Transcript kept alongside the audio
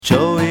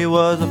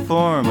was a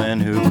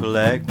foreman who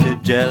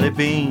collected jelly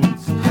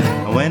beans.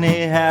 And when he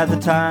had the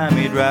time,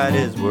 he'd write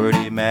his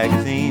wordy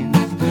magazines.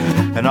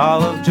 And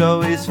all of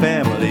Joey's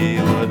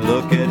family would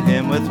look at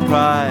him with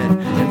pride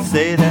and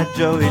say that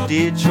Joey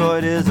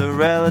Detroit is a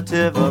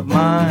relative of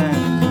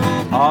mine.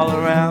 All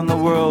around the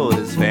world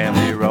his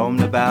family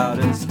roamed about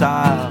in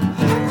style,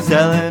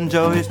 selling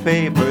Joey's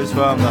papers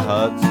from the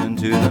Hudson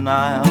to the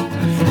Nile.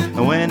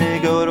 And when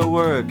he'd go to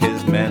work,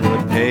 his men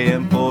would pay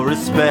him full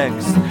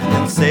respects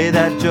and say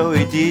that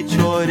Joey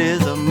Detroit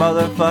is a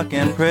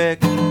motherfucking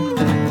prick.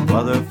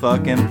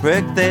 Motherfucking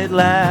prick, they'd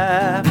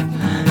laugh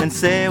and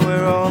say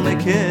we're only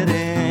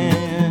kidding.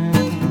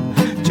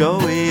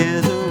 Joey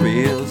is a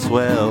real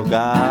swell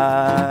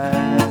guy,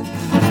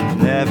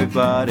 and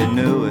everybody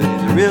knew it.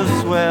 He's a real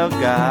swell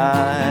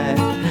guy.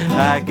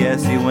 I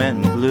guess he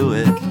went and blew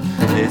it.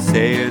 They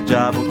say your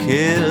job will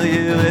kill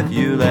you if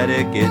you let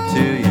it get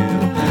to you.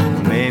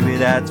 Maybe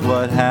that's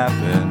what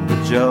happened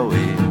with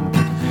Joey.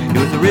 He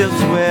was a real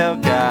swell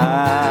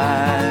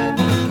guy,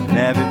 and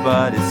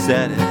everybody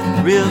said it.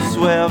 Real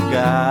swell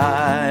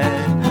guy,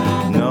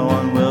 no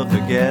one will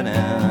forget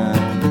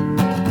him.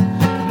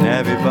 And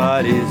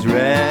everybody's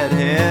read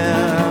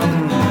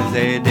him as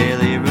a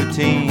daily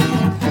routine.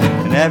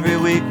 And every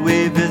week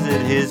we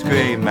visit his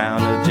great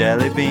mound of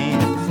jelly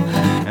beans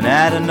and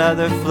add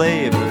another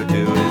flavor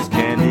to his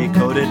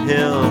candy-coated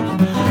hill,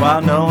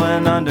 while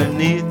knowing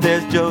underneath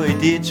there's Joey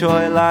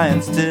Detroit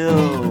lying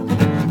still.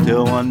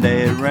 Till one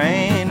day it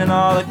rained and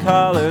all the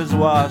colors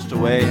washed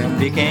away and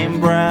became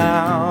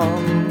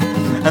brown.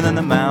 And then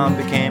the mound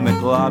became a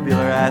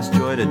globular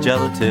asteroid of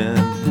gelatin,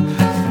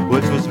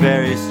 which was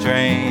very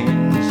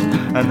strange.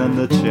 And then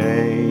the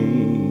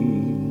change,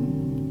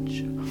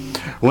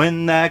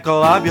 when that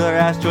globular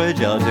asteroid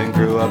gelatin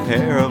grew a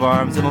pair of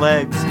arms and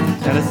legs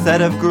and a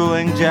set of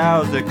grueling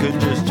jowls that could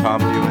just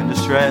chomp you into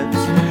shreds.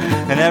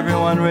 And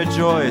everyone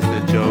rejoiced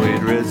that Joey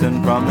had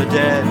risen from the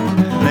dead.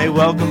 And they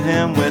welcomed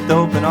him with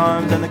open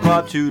arms and the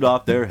club chewed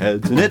off their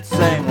heads. And it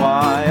sang,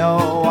 why,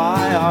 oh,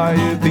 why are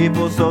you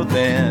people so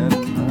thin?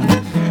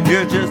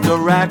 You're just a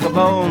rack of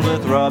bones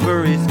with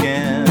rubbery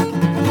skin.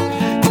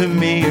 To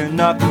me you're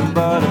nothing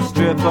but a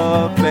strip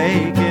of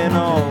bacon.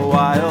 Oh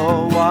why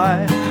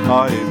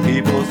are you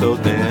people so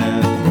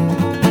thin?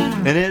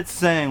 And it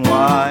sang,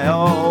 why,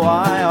 oh,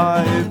 why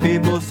are you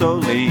people so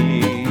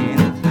lean?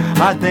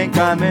 I think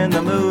I'm in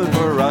the mood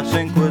for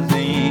Russian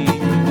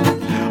cuisine.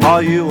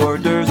 All you hors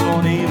d'oeuvres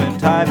won't even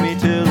tide me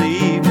till the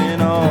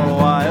evening. Oh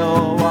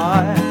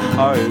why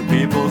are you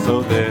people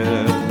so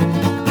thin?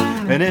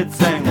 And it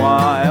sang,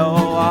 why,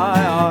 oh,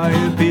 why are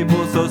you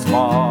people so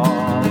small?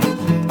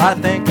 I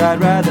think I'd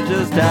rather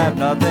just have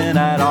nothing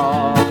at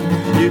all.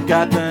 You've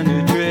got the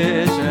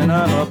nutrition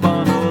of a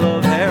bundle